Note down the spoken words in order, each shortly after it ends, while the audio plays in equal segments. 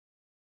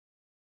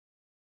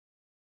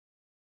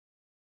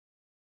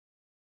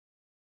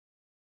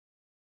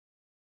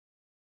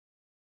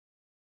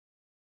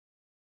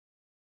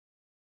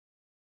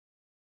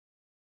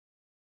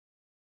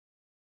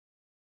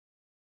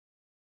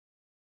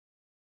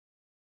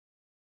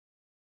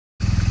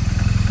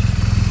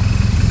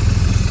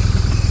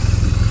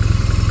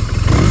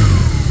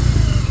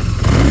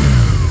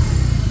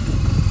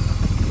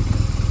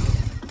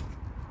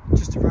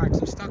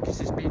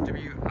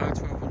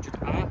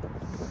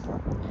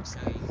It's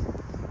a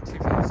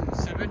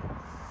 2007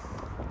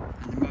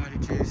 and the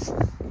mileage is,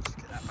 just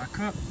get that back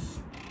up,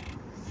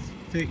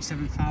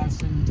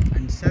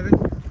 37,007.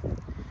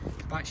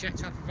 The bike's yet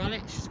to have a valet,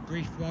 it's just a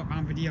brief walk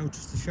around video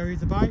just to show you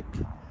the bike.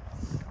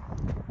 It's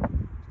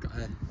got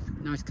a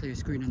nice clear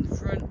screen on the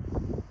front,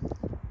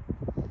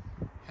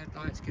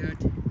 headlights good,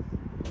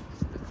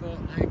 so the fork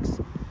legs,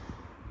 like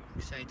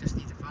I say, it just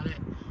needs a valet,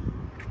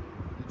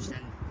 which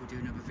then we'll do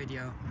another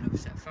video, another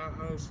set of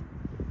photos.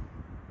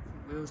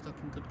 Front wheels look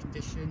in good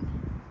condition.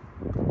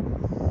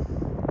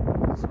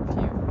 There's a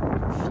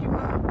few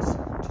marks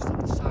just on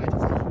the side of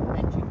the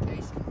engine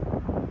casing.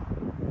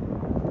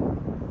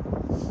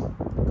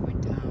 Going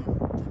down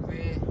the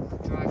rear, the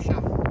drive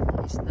shaft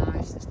is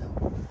nice, there's no,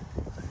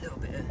 a little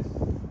bit of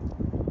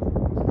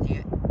on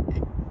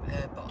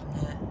the bottom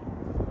there,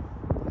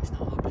 but it's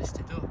not all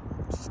blistered up.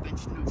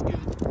 Suspension looks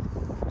good,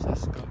 so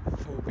it's got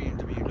full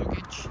BMW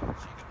luggage, so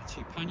you've got the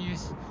two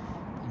panniers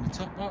on the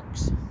top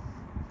box.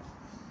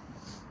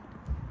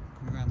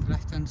 Come around the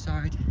left hand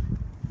side,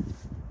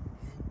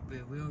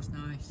 rear wheels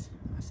nice,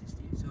 as is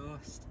the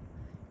exhaust.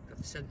 You've got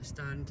the centre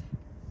stand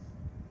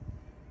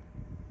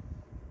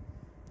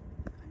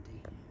and the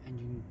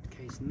engine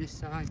case on this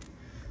side,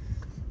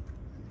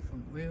 and the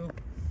front wheel.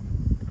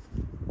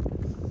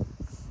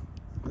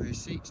 Rear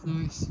seat's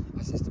nice,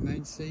 as is the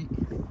main seat.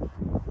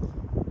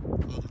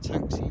 Oh, the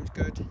tank seems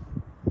good.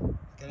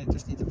 Again, it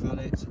just needs a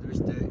valet, so there is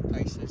dirt in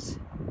places.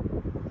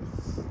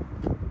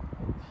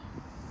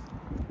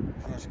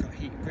 We've also got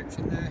heated grips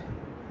in there.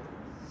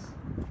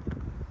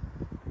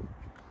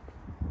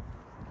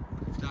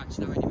 If you'd like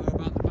to know any more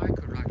about the bike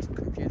or would like to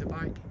come view the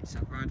bike, it's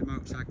at Ryder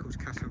Motorcycles,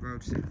 Castle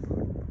Road,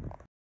 Sittingbourne.